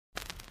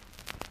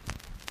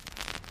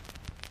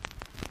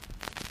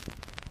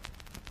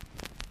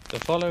The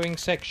following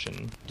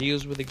section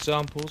deals with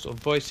examples of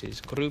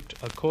voices grouped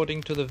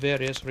according to the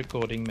various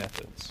recording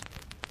methods.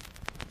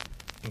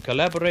 In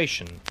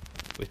collaboration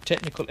with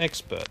technical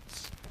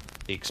experts,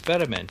 the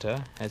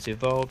experimenter has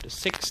evolved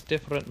 6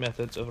 different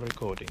methods of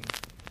recording.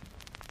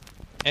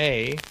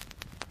 A.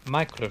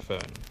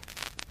 Microphone.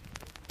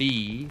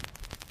 B.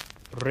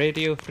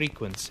 Radio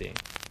frequency.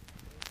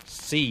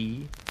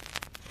 C.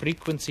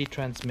 Frequency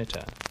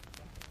transmitter.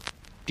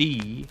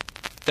 D.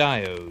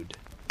 Diode.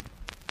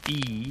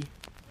 E.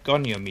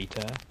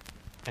 Goniometer,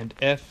 and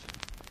F.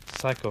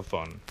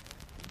 Psychophone.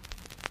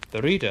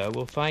 The reader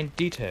will find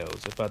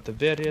details about the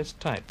various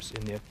types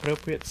in the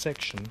appropriate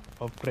section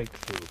of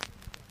Breakthrough.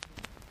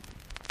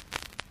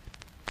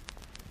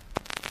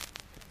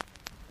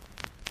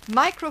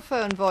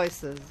 Microphone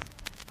voices.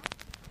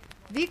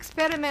 The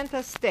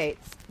experimenter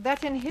states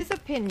that in his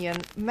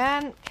opinion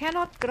man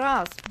cannot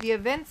grasp the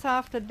events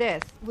after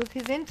death with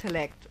his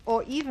intellect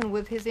or even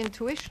with his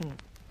intuition.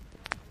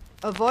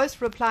 A voice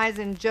replies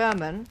in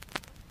German,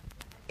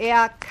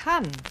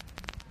 kann.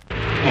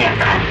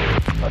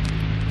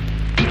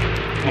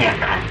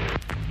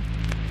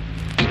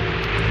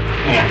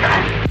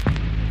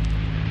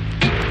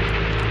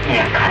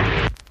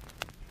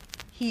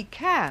 He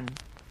can.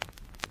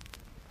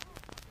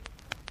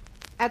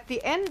 At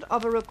the end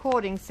of a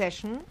recording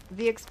session,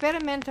 the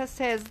experimenter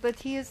says that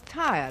he is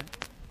tired.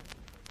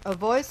 A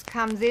voice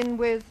comes in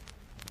with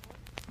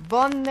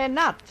Bonne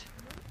Nacht.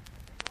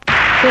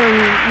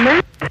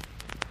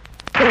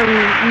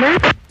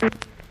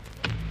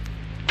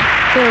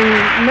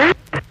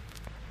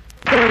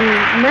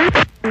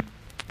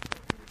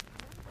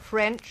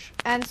 French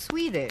and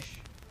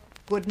Swedish.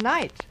 Good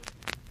night.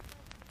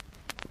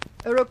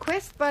 A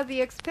request by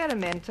the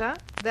experimenter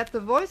that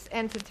the voice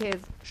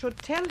entities should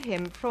tell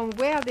him from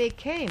where they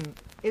came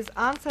is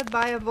answered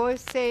by a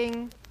voice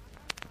saying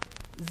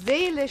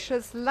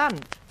Seelisches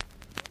Land.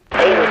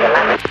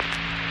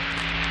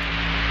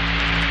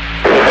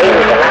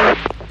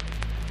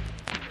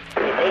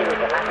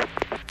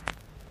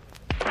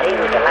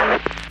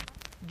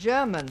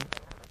 German,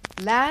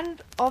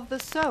 land of the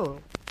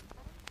soul.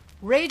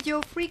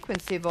 Radio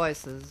frequency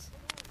voices.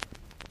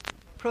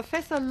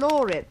 Professor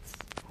Loritz,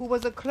 who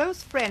was a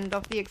close friend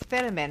of the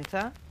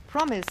experimenter,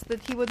 promised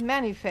that he would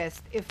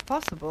manifest, if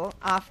possible,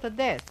 after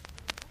death.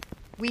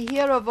 We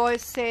hear a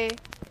voice say,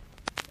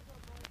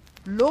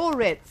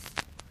 Loritz,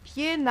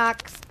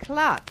 pienax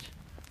klat.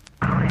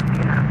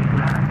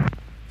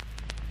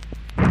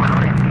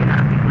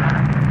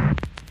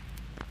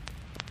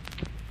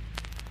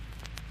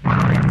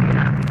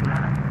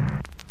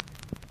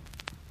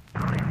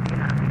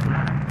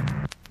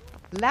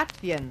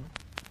 Latvian,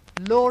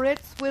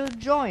 Loritz will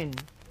join.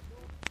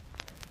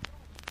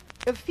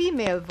 A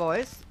female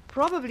voice,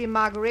 probably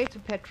Margarete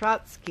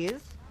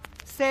Petratsky's,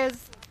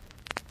 says,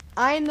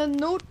 Eine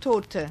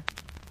Nottote.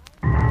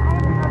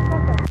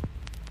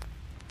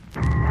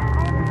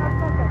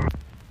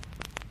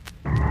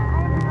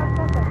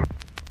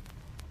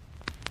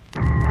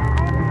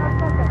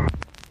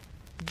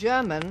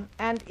 German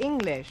and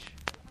English,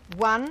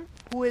 one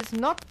who is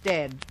not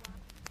dead.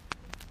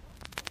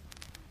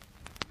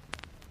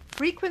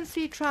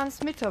 Frequency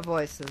transmitter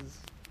voices.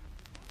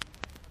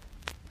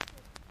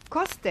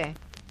 Koste,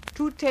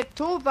 tu te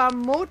tova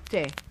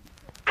mote.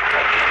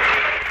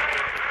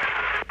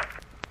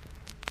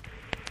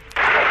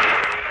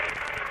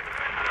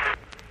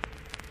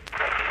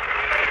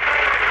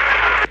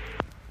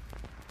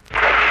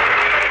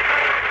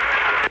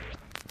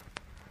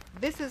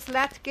 This is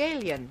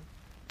Latgalian.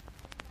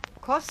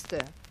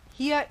 Koste,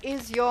 here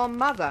is your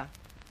mother.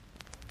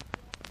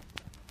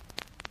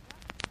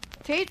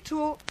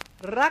 Tetu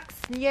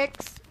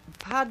Raksnieks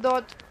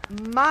padot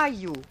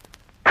maju.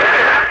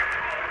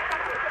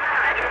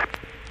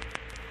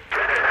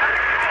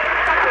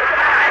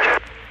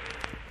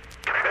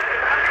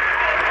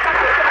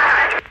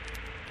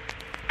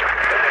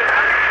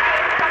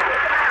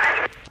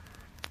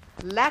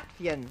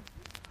 Latvian.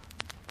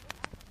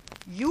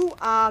 You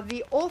are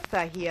the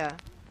author here.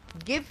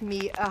 Give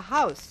me a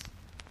house.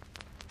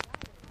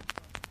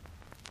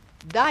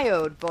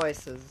 Diode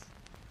voices.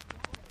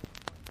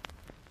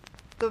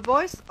 The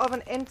voice of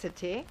an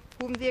entity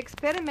whom the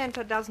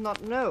experimenter does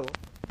not know,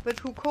 but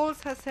who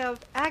calls herself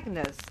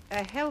Agnes,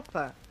 a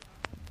helper,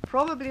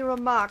 probably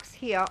remarks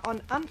here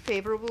on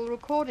unfavorable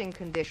recording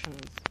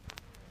conditions.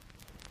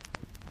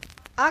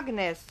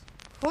 Agnes,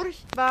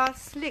 furchtbar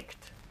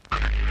slickt.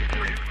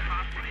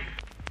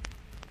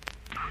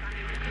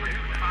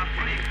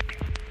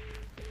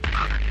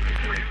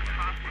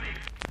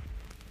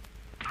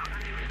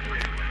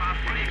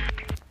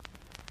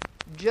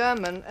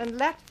 German and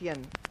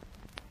Latvian.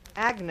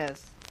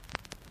 Agnes,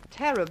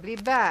 terribly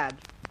bad.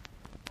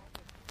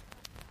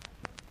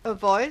 A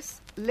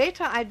voice,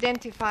 later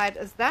identified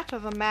as that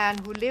of a man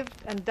who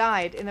lived and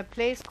died in a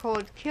place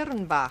called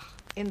Kirnbach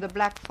in the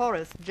Black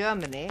Forest,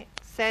 Germany,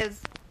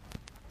 says,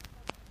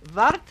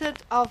 Wartet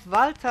auf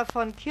Walter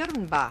von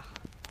Kirnbach.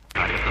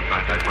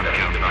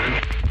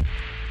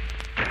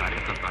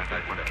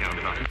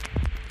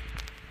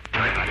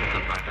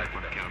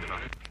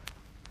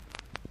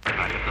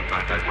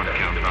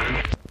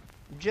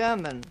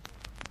 German.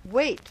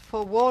 Wait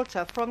for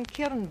Walter from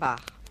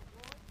Kirnbach.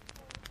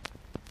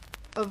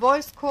 A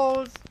voice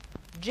calls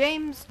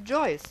James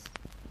Joyce.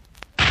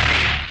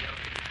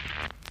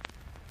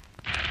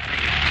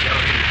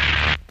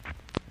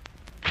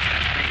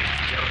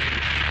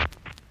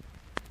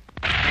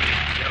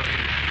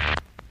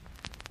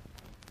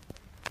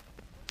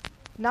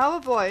 Now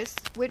a voice,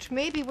 which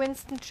may be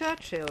Winston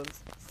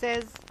Churchill's,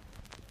 says,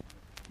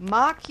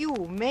 "Mark you,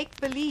 make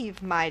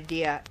believe, my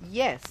dear,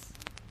 yes."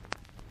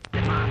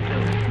 Demand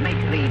to make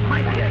believe,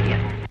 my dear,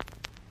 yes.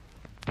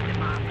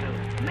 Demand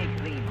to make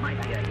believe, my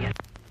dear, yes.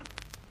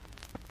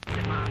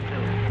 Demand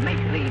to make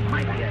believe,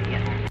 my dear,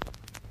 yes.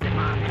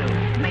 Demand to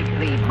make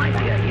believe, my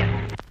dear,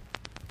 yes.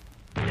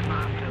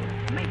 Demand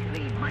to make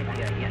believe, my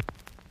dear, yes.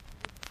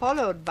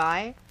 Followed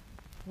by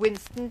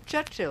Winston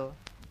Churchill.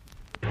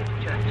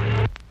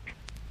 Churchill.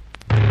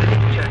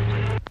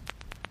 Churchill.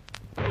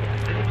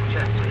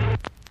 Churchill.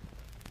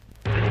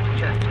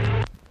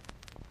 Churchill.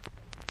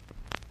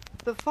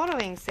 The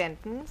following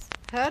sentence,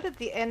 heard at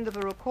the end of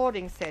a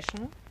recording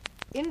session,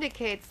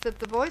 indicates that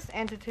the voice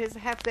entities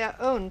have their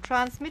own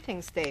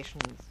transmitting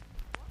stations.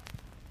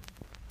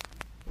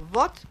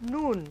 What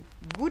nun,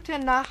 gute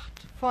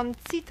Nacht von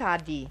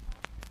Zitadi.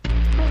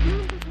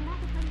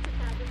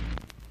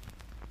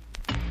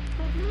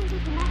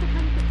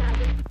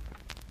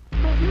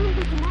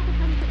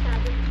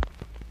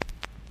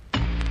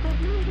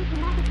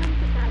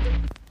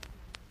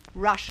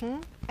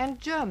 Russian and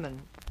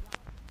German.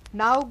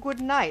 Now good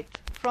night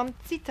from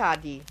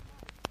Zitadi.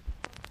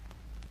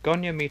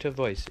 Goniometer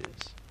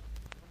voices.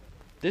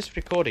 This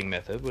recording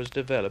method was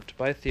developed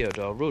by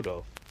Dr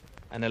Raudive,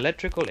 an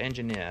electrical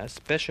engineer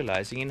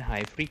specializing in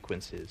high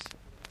frequencies.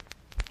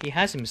 He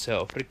has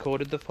himself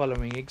recorded the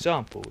following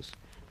examples,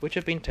 which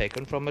have been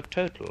taken from a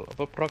total of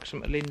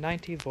approximately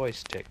 90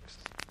 voice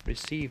texts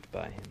received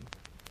by him.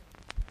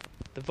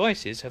 The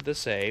voices have the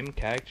same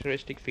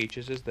characteristic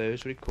features as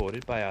those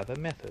recorded by other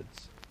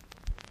methods.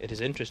 It is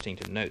interesting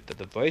to note that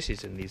the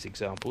voices in these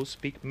examples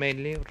speak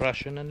mainly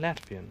Russian and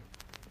Latvian,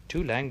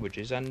 two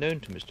languages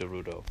unknown to Mr.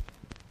 Raudive.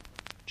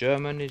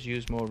 German is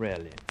used more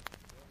rarely.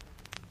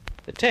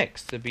 The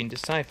texts have been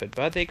deciphered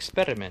by the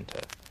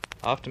experimenter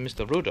after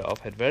Mr. Raudive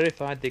had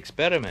verified the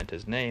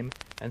experimenter's name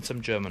and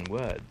some German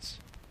words.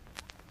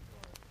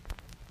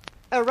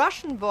 A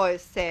Russian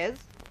voice says,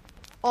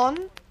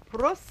 "On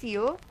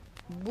prosil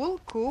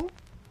bulku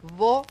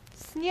vo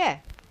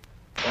snie."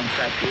 Он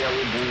хотел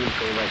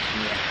булку во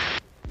сне.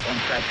 Он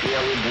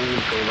хотел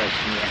булку во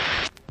сне.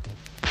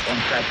 Он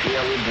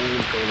хотел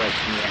булку во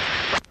сне.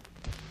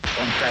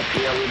 Он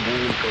хотел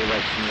булку во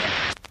сне.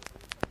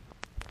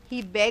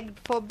 He begged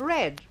for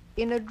bread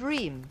in a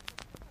dream.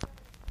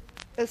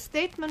 A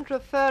statement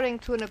referring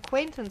to an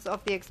acquaintance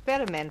of the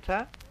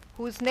experimenter,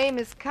 whose name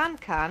is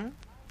Kankan,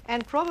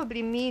 and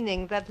probably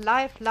meaning that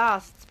life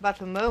lasts but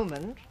a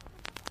moment.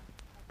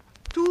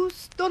 Tu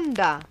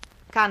stunda,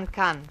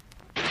 Kankan.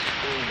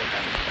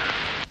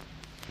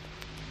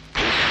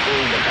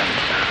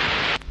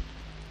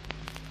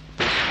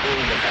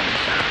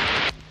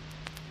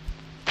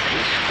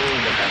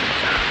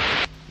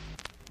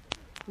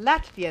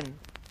 Latvian.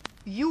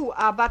 You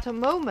are but a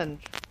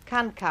moment,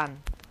 Kankan.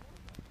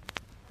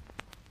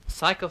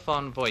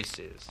 Psychophone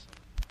voices.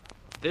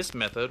 This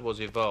method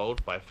was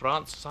evolved by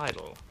Franz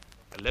Seidel,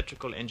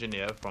 electrical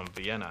engineer from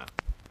Vienna.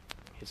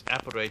 His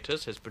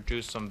apparatus has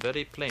produced some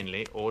very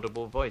plainly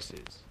audible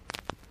voices.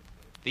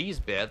 These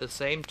bear the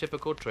same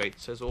typical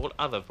traits as all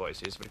other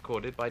voices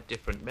recorded by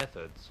different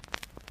methods.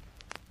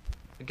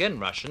 Again,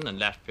 Russian and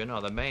Latvian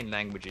are the main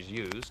languages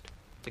used,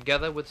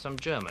 together with some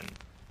German,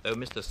 though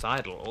Mr.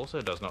 Seidel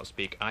also does not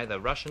speak either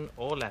Russian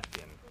or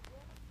Latvian.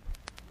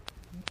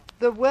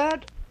 The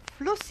word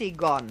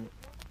Flussigon,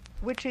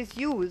 which is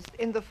used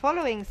in the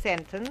following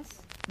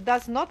sentence,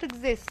 does not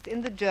exist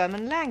in the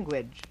German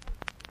language.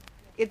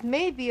 It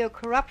may be a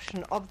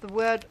corruption of the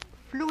word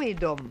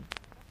fluidum,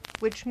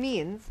 which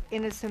means,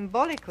 in a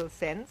symbolical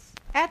sense,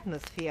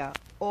 atmosphere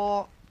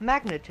or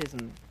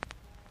magnetism.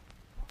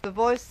 The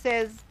voice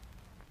says,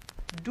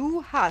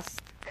 "Du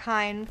hast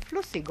kein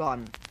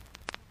Flussigon."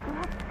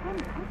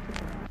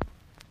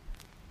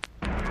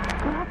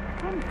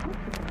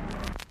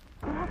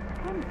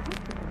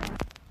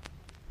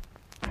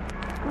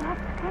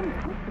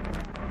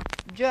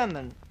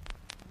 German.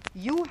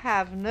 You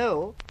have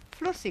no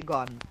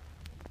Flussigon.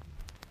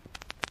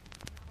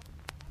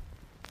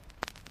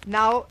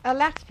 Now a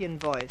Latvian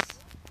voice.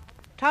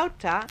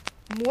 Tauta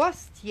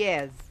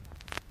mosties.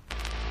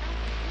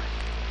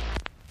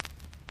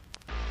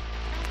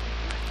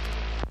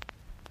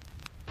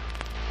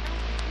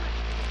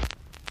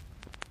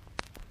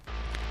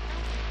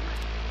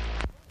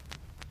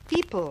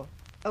 People,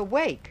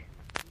 awake.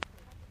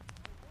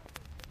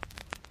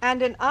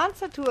 And in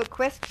answer to a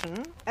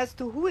question as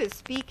to who is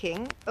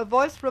speaking, a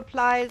voice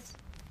replies,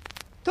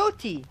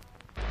 "Toti."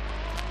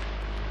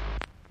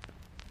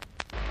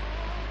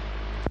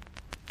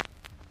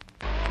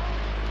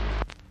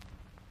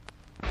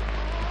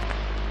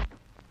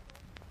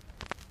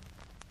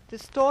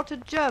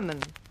 Distorted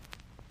German.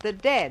 the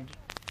dead.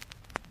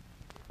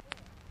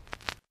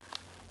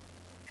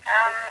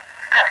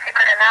 Perhaps you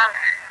could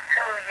announce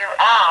who you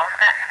are.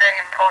 That's very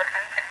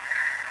important.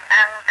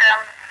 And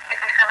give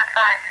me some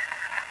advice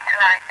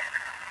tonight.